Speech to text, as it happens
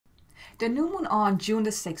The new moon on June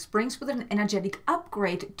the 6th brings with it an energetic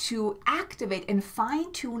upgrade to activate and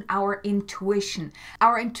fine-tune our intuition,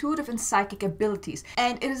 our intuitive and psychic abilities.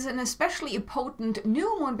 And it is an especially potent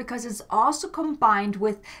new moon because it's also combined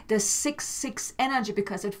with the 6-6 energy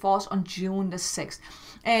because it falls on June the 6th.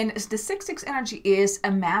 And the 6-6 energy is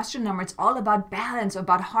a master number. It's all about balance,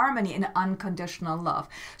 about harmony and unconditional love.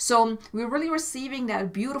 So we're really receiving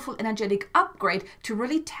that beautiful energetic upgrade to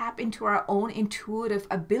really tap into our own intuitive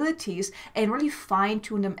abilities and really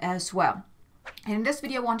fine-tune them as well. And in this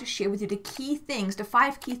video, I want to share with you the key things, the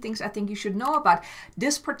 5 key things I think you should know about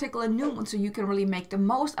this particular new moon so you can really make the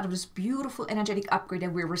most out of this beautiful energetic upgrade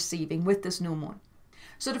that we're receiving with this new moon.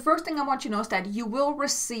 So the first thing I want you to know is that you will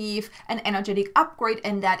receive an energetic upgrade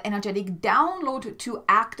and that energetic download to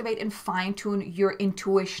activate and fine-tune your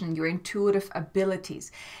intuition, your intuitive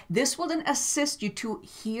abilities. This will then assist you to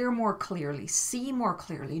hear more clearly, see more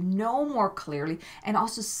clearly, know more clearly, and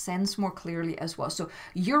also sense more clearly as well. So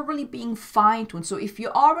you're really being fine-tuned. So if you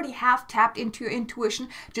already have tapped into your intuition,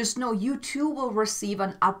 just know you too will receive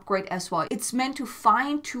an upgrade as well. It's meant to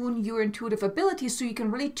fine-tune your intuitive abilities so you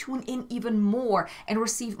can really tune in even more and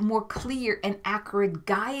receive more clear and accurate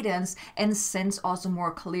guidance and sense also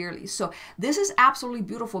more clearly. So this is absolutely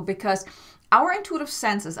beautiful because our intuitive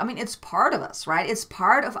senses, I mean, it's part of us, right? It's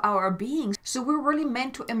part of our being. So we're really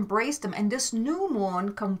meant to embrace them. And this new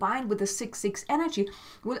moon combined with the 6-6 energy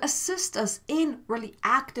will assist us in really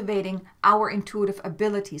activating our intuitive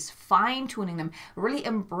abilities, fine-tuning them, really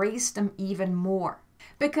embrace them even more.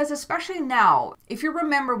 Because especially now, if you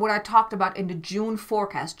remember what I talked about in the June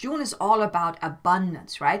forecast, June is all about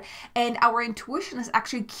abundance, right? And our intuition is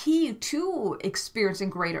actually key to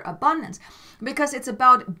experiencing greater abundance because it's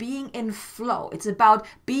about being in flow. It's about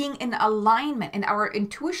being in alignment. And our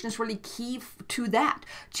intuition is really key to that,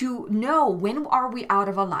 to know when are we out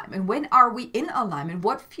of alignment, when are we in alignment,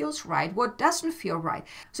 what feels right, what doesn't feel right.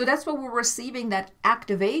 So that's why we're receiving that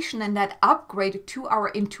activation and that upgrade to our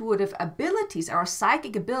intuitive abilities, our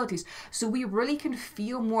psychic abilities, so we really can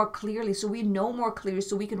feel more clearly, so we know more clearly,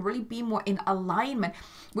 so we can really be more in alignment,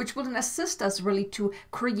 which will then assist us really to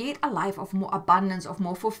create a life of more abundance, of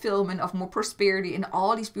more fulfillment, of more prosperity, and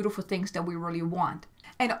all these beautiful things that we really want.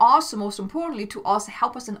 And also, most importantly, to also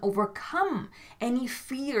help us and overcome any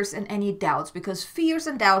fears and any doubts, because fears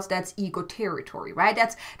and doubts, that's ego territory, right?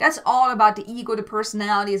 That's all about the ego. The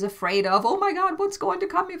personality is afraid of, oh my God, what's going to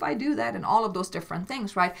come if I do that? And all of those different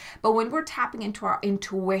things, right? But when we're tapping into our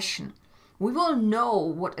intuition, we will know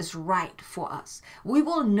what is right for us. We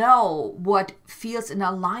will know what feels in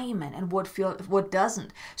alignment and what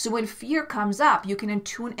doesn't. So when fear comes up, you can then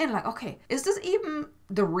tune in like, okay, is this even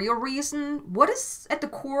the real reason? What is at the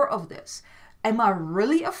core of this? Am I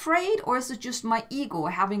really afraid, or is it just my ego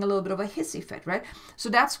having a little bit of a hissy fit, right? So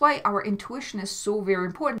that's why our intuition is so very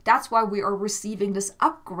important. That's why we are receiving this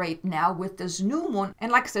upgrade now with this new moon.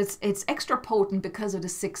 And like I said, it's extra potent because of the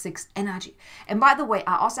 6-6 energy. And by the way,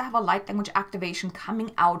 I also have a light language activation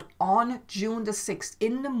coming out on June the 6th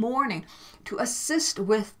in the morning to assist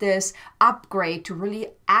with this upgrade to really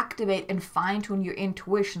activate and fine-tune your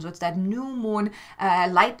intuition. So it's that new moon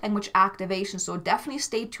light language activation. So definitely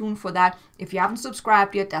stay tuned for that. If you haven't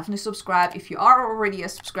subscribed yet, definitely subscribe. If you are already a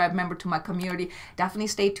subscribed member to my community, definitely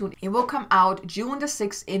stay tuned. It will come out June the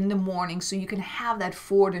 6th in the morning, so you can have that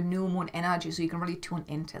for the new moon energy, so you can really tune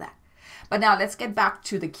into that. But now let's get back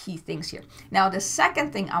to the key things here. Now, the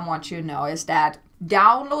second thing I want you to know is that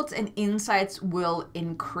downloads and insights will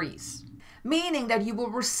increase. Meaning that you will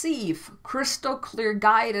receive crystal clear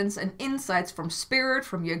guidance and insights from spirit,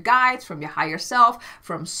 from your guides, from your higher self,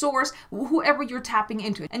 from source, whoever you're tapping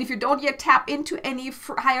into. And if you don't yet tap into any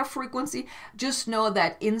higher frequency, just know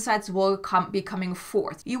that insights will be coming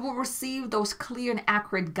forth. You will receive those clear and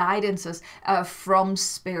accurate guidances from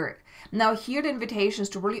spirit. Now, here the invitation is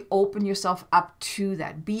to really open yourself up to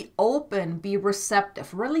that. Be open, be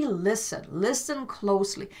receptive, really listen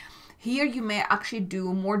closely. Here you may actually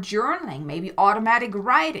do more journaling, maybe automatic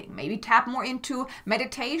writing, maybe tap more into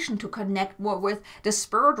meditation to connect more with the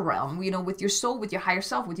spirit realm, you know, with your soul, with your higher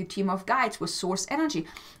self, with your team of guides, with source energy,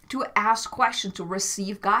 to ask questions, to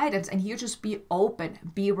receive guidance. And here just be open,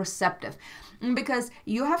 be receptive, because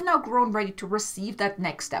you have now grown ready to receive that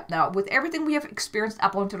next step. Now, with everything we have experienced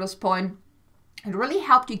up until this point, it really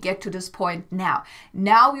helped you get to this point now.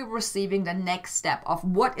 Now you're receiving the next step of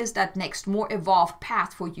what is that next more evolved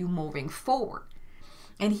path for you moving forward.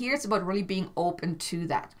 And here it's about really being open to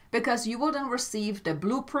that. because you will then receive the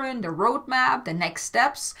blueprint, the roadmap, the next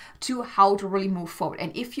steps to how to really move forward.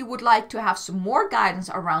 And if you would like to have some more guidance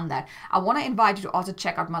around that, I want to invite you to also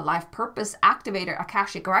check out my Life Purpose Activator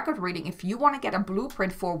Akashic Record reading. If you want to get a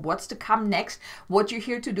blueprint for what's to come next, what you're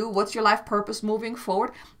here to do, what's your life purpose moving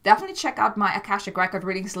forward, definitely check out my Akashic Record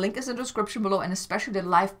readings. Link is in the description below, and especially the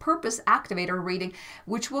Life Purpose Activator reading,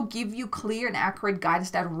 which will give you clear and accurate guidance,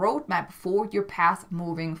 that roadmap for your path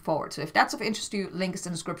moving forward. So if that's of interest to you, link is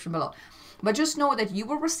in the description below. But just know that you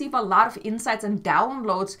will receive a lot of insights and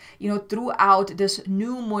downloads, throughout this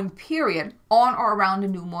new moon period. On or around the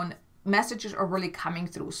new moon, messages are really coming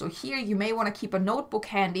through. So here you may want to keep a notebook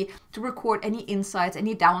handy to record any insights,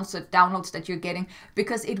 any downloads that you're getting,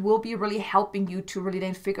 because it will be really helping you to really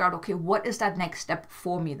then figure out, okay, what is that next step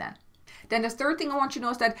for me then? Then the third thing I want you to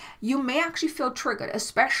know is that you may actually feel triggered,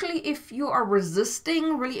 especially if you are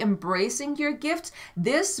resisting really embracing your gifts.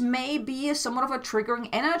 This may be somewhat of a triggering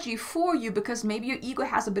energy for you, because maybe your ego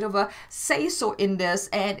has a bit of a say-so in this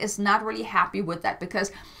and is not really happy with that.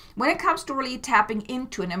 Because when it comes to really tapping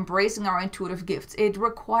into and embracing our intuitive gifts, it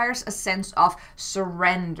requires a sense of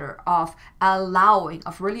surrender, of allowing,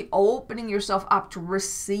 of really opening yourself up to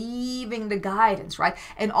receiving the guidance, right?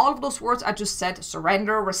 And all of those words I just said,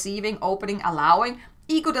 surrender, receiving, opening, allowing,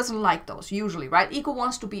 ego doesn't like those usually, right? Ego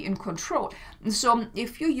wants to be in control. And so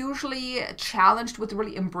if you're usually challenged with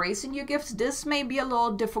really embracing your gifts, this may be a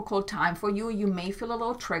little difficult time for you. You may feel a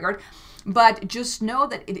little triggered, but just know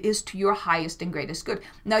that it is to your highest and greatest good.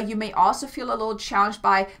 Now, you may also feel a little challenged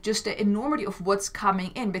by just the enormity of what's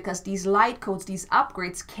coming in, because these light codes, these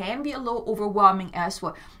upgrades can be a little overwhelming as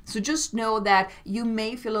well. So just know that you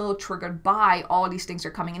may feel a little triggered by all these things that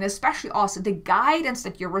are coming in, especially also the guidance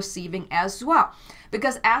that you're receiving as well.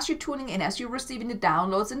 Because as you're tuning in, as you're receiving the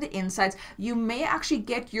downloads and the insights, you may actually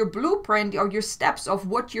get your blueprint or your steps of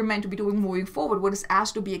what you're meant to be doing moving forward, what is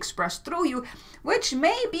asked to be expressed through you, which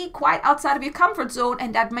may be quite outside of your comfort zone,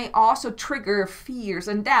 and that may also trigger fears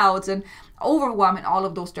and doubts and overwhelm and all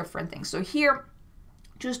of those different things. So here,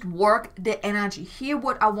 just work the energy. Here,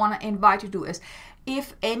 what I want to invite you to do is,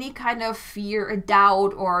 if any kind of fear,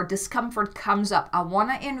 doubt, or discomfort comes up, I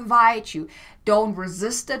want to invite you, don't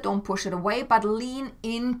resist it, don't push it away, but lean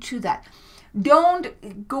into that.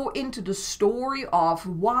 Don't go into the story of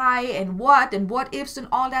why and what ifs and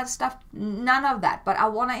all that stuff. None of that. But I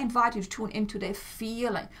want to invite you to tune into the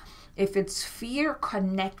feeling. If it's fear,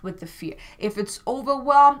 connect with the fear. If it's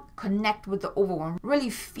overwhelm, connect with the overwhelm. Really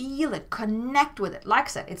feel it, connect with it. Like I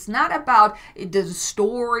said, it's not about the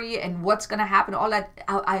story and what's going to happen, all that.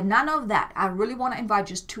 None of that. I really want to invite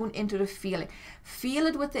you, just tune into the feeling. Feel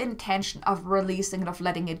it with the intention of releasing it, of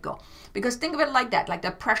letting it go. Because think of it like that, like the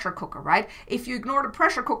pressure cooker, right? If you ignore the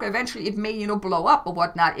pressure cooker, eventually it may, blow up or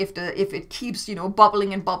whatnot if it keeps,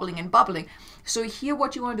 bubbling and bubbling and bubbling. So here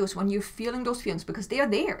what you want to do is, when you're feeling those feelings, because they are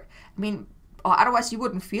there. I mean, or otherwise you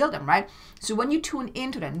wouldn't feel them, right? So when you tune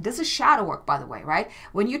into them, and this is shadow work, by the way, right?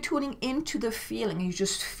 When you're tuning into the feeling and you're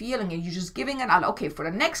just feeling it, you're just giving it out, okay, for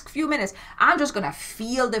the next few minutes, I'm just going to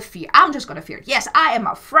feel the fear. I'm just going to fear it. Yes, I am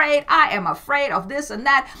afraid. I am afraid of this and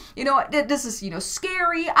that. This is,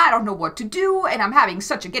 scary. I don't know what to do. And I'm getting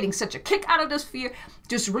such a kick out of this fear.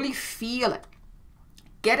 Just really feel it.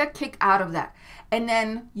 Get a kick out of that. And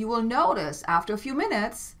then you will notice after a few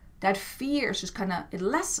minutes, that fear just it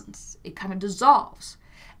lessens, it kind of dissolves.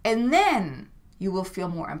 And then you will feel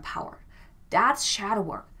more empowered. That's shadow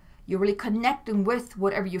work. You're really connecting with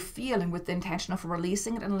whatever you're feeling with the intention of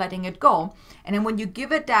releasing it and letting it go. And then when you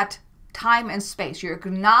give it that time and space, you're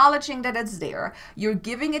acknowledging that it's there, you're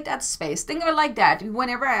giving it that space. Think of it like that.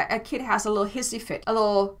 Whenever a kid has a little hissy fit, a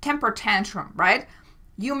little temper tantrum, right?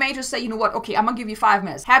 You may just say, you know what, okay, I'm gonna give you 5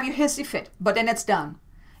 minutes. Have your hissy fit, but then it's done.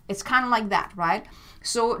 It's kind of like that, right?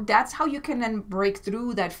 So that's how you can then break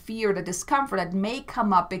through that fear, the discomfort that may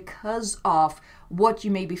come up because of what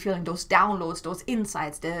you may be feeling, those downloads, those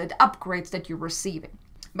insights, the upgrades that you're receiving.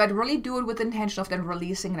 But really do it with the intention of then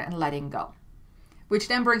releasing it and letting go. Which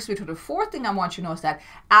then brings me to the fourth thing I want you to know is that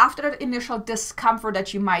after that initial discomfort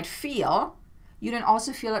that you might feel, you then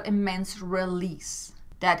also feel an immense release,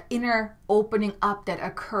 that inner opening up that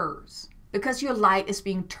occurs because your light is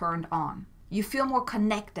being turned on. You feel more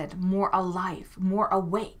connected, more alive, more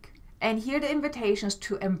awake. And here the invitation is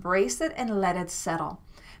to embrace it and let it settle,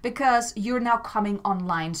 because you're now coming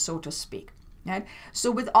online, so to speak. Right?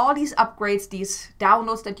 So with all these upgrades, these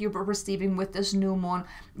downloads that you're receiving with this new moon,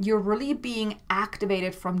 you're really being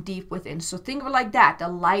activated from deep within. So think of it like that. The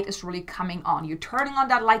light is really coming on. You're turning on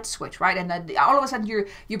that light switch, right? And then all of a sudden you're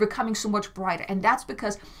becoming so much brighter. And that's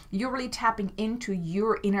because you're really tapping into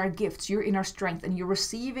your inner gifts, your inner strength, and you're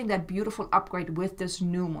receiving that beautiful upgrade with this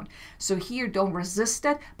new moon. So here, don't resist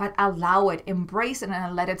it, but allow it, embrace it,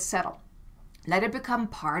 and let it settle. Let it become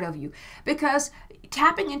part of you, because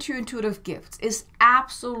tapping into your intuitive gifts is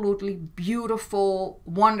absolutely beautiful,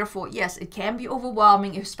 wonderful. Yes, it can be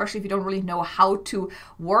overwhelming, especially if you don't really know how to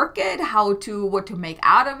work it, what to make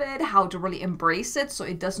out of it, how to really embrace it so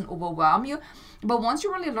it doesn't overwhelm you. But once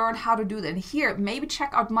you really learn how to do that, and here, maybe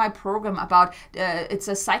check out my program about, it's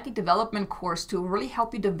a psychic development course to really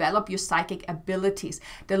help you develop your psychic abilities.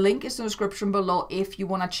 The link is in the description below if you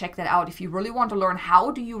want to check that out. If you really want to learn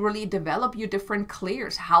how do you really develop your different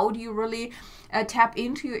clears, how do you really tap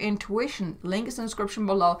into your intuition, link is in the description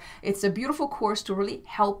below. It's a beautiful course to really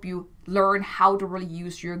help you learn how to really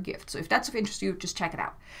use your gift. So if that's of interest to you, just check it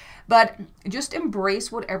out. But just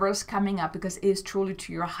embrace whatever is coming up, because it is truly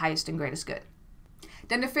to your highest and greatest good.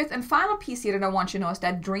 Then the fifth and final piece here that I want you to know is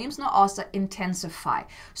that dreams now also intensify.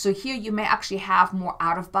 So here you may actually have more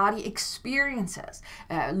out-of-body experiences.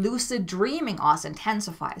 Lucid dreaming also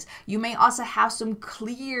intensifies. You may also have some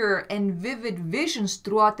clear and vivid visions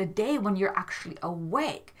throughout the day when you're actually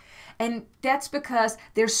awake. And that's because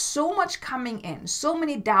there's so much coming in, so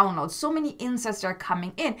many downloads, so many insights that are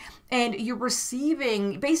coming in, and you're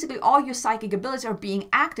receiving, basically all your psychic abilities are being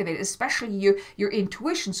activated, especially your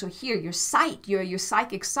intuition. So here, your sight, your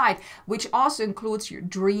psychic side, which also includes your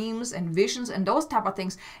dreams and visions and those type of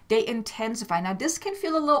things, they intensify. Now, this can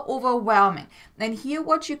feel a little overwhelming. And here,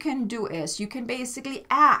 what you can do is you can basically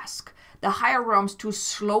ask the higher realms to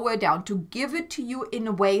slow it down, to give it to you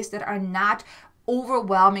in ways that are not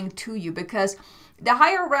overwhelming to you, because the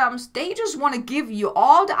higher realms, they just want to give you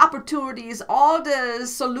all the opportunities, all the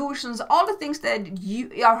solutions, all the things that you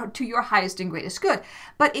are to your highest and greatest good.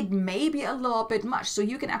 But it may be a little bit much. So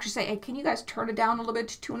you can actually say, hey, can you guys turn it down a little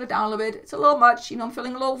bit, tune it down a little bit? It's a little much, I'm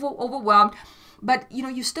feeling a little overwhelmed. But,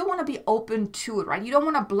 you still want to be open to it, right? You don't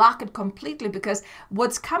want to block it completely, because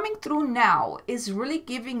what's coming through now is really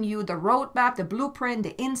giving you the roadmap, the blueprint,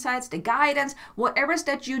 the insights, the guidance, whatever it is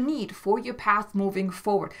that you need for your path moving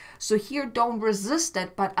forward. So here, don't resist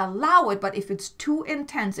it, but allow it. But if it's too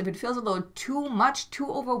intense, if it feels a little too much,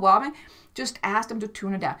 too overwhelming, just ask them to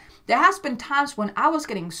tune it down. There has been times when I was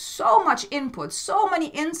getting so much input, so many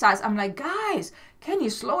insights. I'm like, guys, can you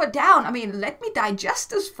slow it down? I mean, let me digest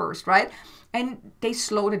this first, right? And they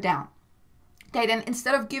slowed it down. They then,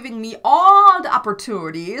 instead of giving me all the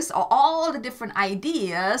opportunities or all the different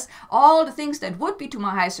ideas, all the things that would be to my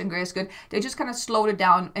highest and greatest good, they just kind of slowed it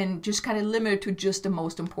down and just kind of limited to just the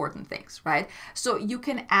most important things, right? So you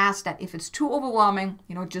can ask that if it's too overwhelming,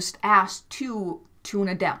 just ask to tune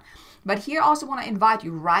it down. But here I also want to invite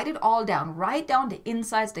you, write it all down. Write down the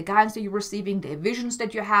insights, the guidance that you're receiving, the visions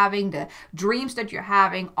that you're having, the dreams that you're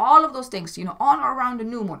having, all of those things, on or around the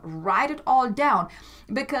new moon. Write it all down,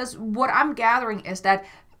 because what I'm gathering is that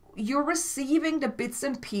you're receiving the bits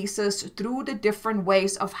and pieces through the different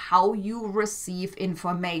ways of how you receive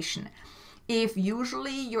information. If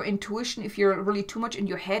usually your intuition, if you're really too much in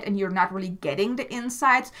your head and you're not really getting the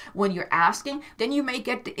insights when you're asking, then you may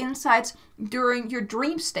get the insights during your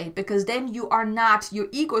dream state, because then you are not, your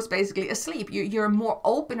ego is basically asleep. You're more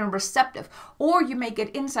open and receptive. Or you may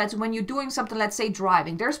get insights when you're doing something, let's say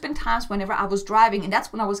driving. There's been times whenever I was driving, and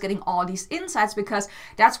that's when I was getting all these insights, because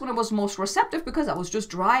that's when I was most receptive, because I was just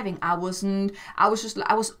driving. I was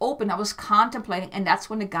open, I was contemplating, and that's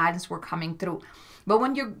when the guidance were coming through. But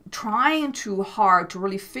when you're trying too hard to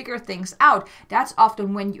really figure things out, that's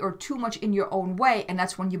often when you're too much in your own way, and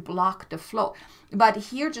that's when you block the flow. But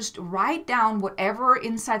here, just write down whatever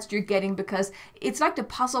insights you're getting, because it's like the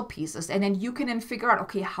puzzle pieces, and then you can then figure out,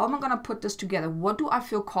 okay, how am I going to put this together? What do I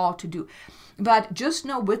feel called to do? But just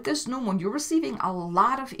know, with this new one, you're receiving a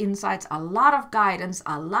lot of insights, a lot of guidance,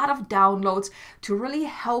 a lot of downloads to really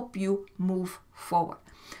help you move forward.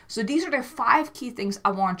 So these are the 5 key things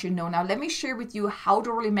I want you to know. Now, let me share with you how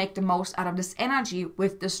to really make the most out of this energy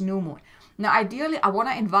with this new moon. Now, ideally, I want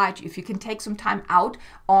to invite you, if you can take some time out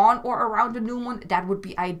on or around the new moon, that would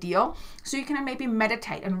be ideal. So you can maybe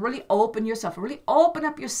meditate and really open yourself, really open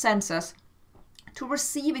up your senses to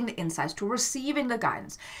receiving the insights, to receiving the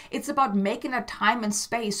guidance. It's about making a time and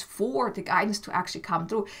space for the guidance to actually come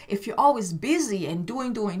through. If you're always busy and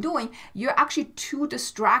doing, you're actually too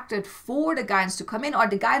distracted for the guidance to come in, or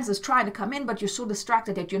the guidance is trying to come in, but you're so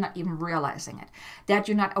distracted that you're not even realizing it, that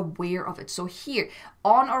you're not aware of it. So here,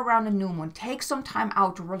 on or around the new moon, take some time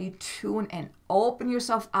out to really tune in. Open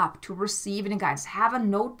yourself up to receiving the guidance. Have a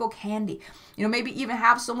notebook handy. Maybe even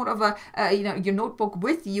have somewhat of your notebook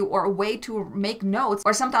with you, or a way to make notes.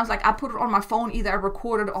 Or sometimes, like, I put it on my phone, either I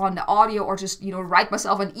record it on the audio, or just, write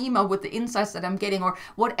myself an email with the insights that I'm getting, or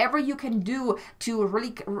whatever you can do to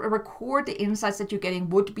really record the insights that you're getting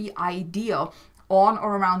would be ideal on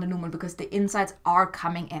or around the new moon, because the insights are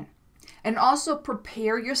coming in. And also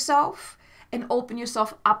prepare yourself and open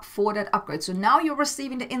yourself up for that upgrade. So now you're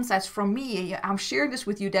receiving the insights from me. I'm sharing this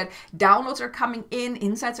with you, that downloads are coming in,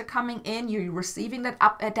 insights are coming in. You're receiving that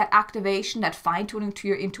activation, that fine-tuning to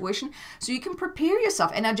your intuition. So you can prepare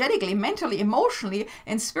yourself energetically, mentally, emotionally,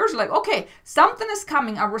 and spiritually. Like, okay, something is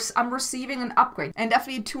coming. I'm receiving an upgrade. And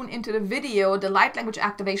definitely tune into the video, the light language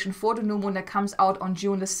activation for the new moon that comes out on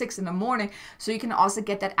June the 6th in the morning. So you can also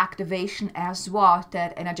get that activation as well,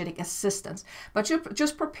 that energetic assistance. But you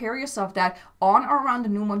just prepare yourself that on or around the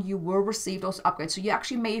new moon, you will receive those upgrades. So you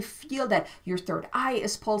actually may feel that your third eye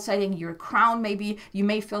is pulsating, your crown, maybe you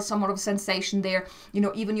may feel somewhat of a sensation there.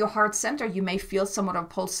 Even your heart center, you may feel somewhat of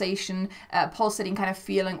pulsation, pulsating kind of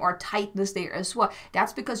feeling, or tightness there as well.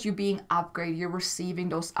 That's because you're being upgraded. You're receiving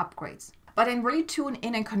those upgrades. But then really tune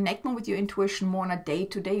in and connect more with your intuition more on a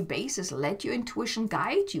day-to-day basis. Let your intuition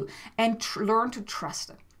guide you and learn to trust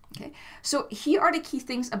it. Okay, so here are the key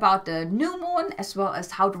things about the new moon, as well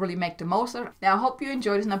as how to really make the most of it. Now, I hope you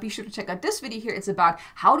enjoyed this. Now, be sure to check out this video here. It's about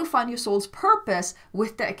how to find your soul's purpose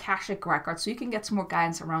with the Akashic Record, so you can get some more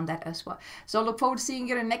guidance around that as well. So I look forward to seeing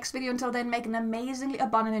you in the next video. Until then, make an amazingly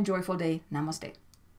abundant and joyful day. Namaste.